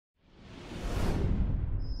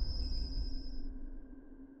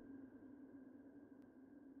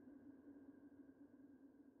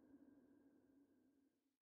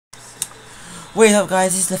What is up,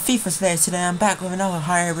 guys? It's the TheFifaSlaya. Today I'm back with another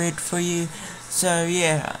hybrid for you. So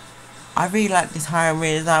yeah, I really like this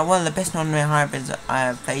hybrid. It's like one of the best non-rare hybrids I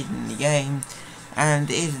have played in the game, and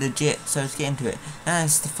it is legit, so let's get into it. Now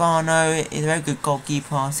Stefano is a very good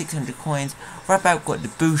goalkeeper, 600 coins. Right back got the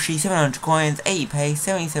Bushi, 700 coins, 80 pace,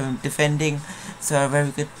 77 defending, so a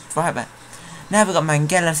very good right back. Now we've got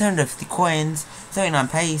Mangala, 750 coins, 79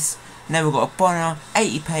 pace. Now we've got a Bonner,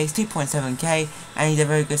 80 pace, 2.7k, and he's a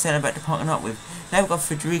very good centre back to partner up with. Now we've got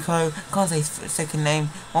Federico, can't say his second name,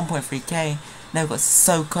 1.3k. Now we've got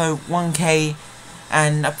Soko, 1k,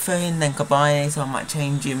 and I prefer him than Kabane, so I might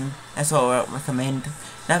change him. That's what I recommend.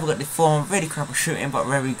 Now we've got the form, really crap at shooting, but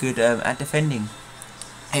very good at defending.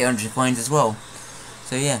 800 coins as well.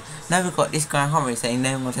 So yeah, now we've got this guy, I can't really say his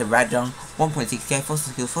name, I'm going to say Raja, 1.6k, 4-star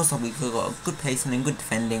skills, 4-star weak foot, got a good pacing and good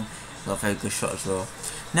defending, got a very good shot as well.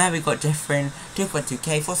 Now we've got Jeffrin,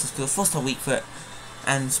 2.2k, 4-star skills, 4-star weak foot,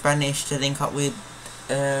 and Spanish to link up with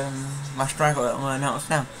my striker that I'm going to announce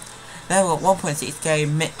now. Now we've got 1.6k,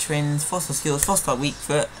 Metrins, 4-star skills, 4-star weak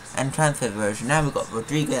foot, and transfer version. Now we've got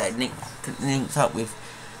Rodrigo that links up with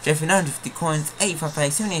Jeffrey, 950 coins, 85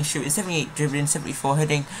 pace, 78 shooting, 78 dribbling, 74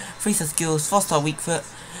 heading, 3-star skills, 4-star weak foot,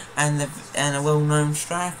 and a well-known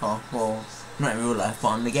striker. Well, not in real life, but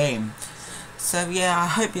on the game. So yeah, I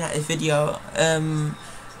hope you like this video.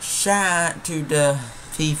 Shout out to the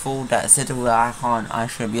people that said, well, I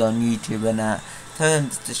should be on YouTube and that. Tell them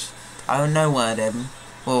just, I don't know one of them.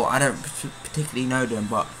 Well, I don't particularly know them,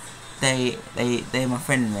 but they're my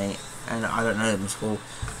friend, mate, and I don't know them at school.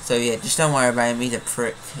 So yeah, just don't worry about him. He's a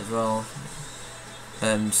prick as well.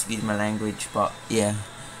 Excuse my language, but yeah.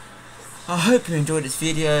 I hope you enjoyed this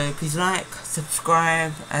video. Please like,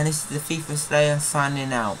 subscribe, and this is the TheFifaSlaya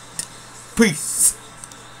signing out. Peace.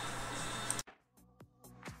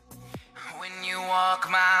 When you walk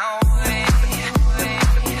my way.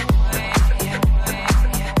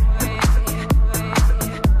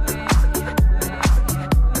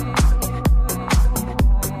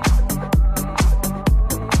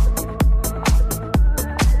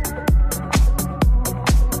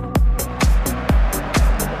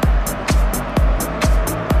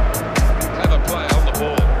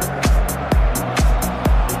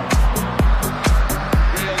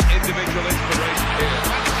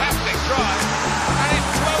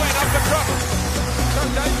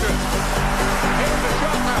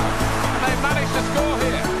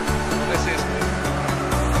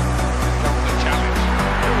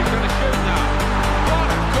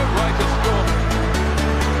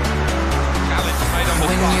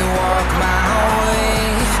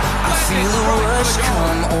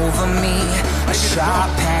 A sharp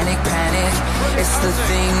panic, it's the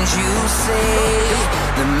things you say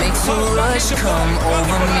that makes a rush come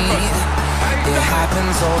over me. It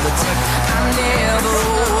happens all the time. I never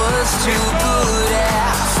was too good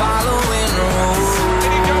at following rules.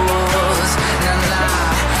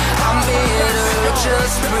 Nah, I'm better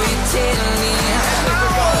just pretending I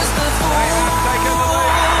was the fool.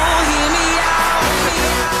 Hear me out,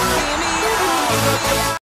 hear me out.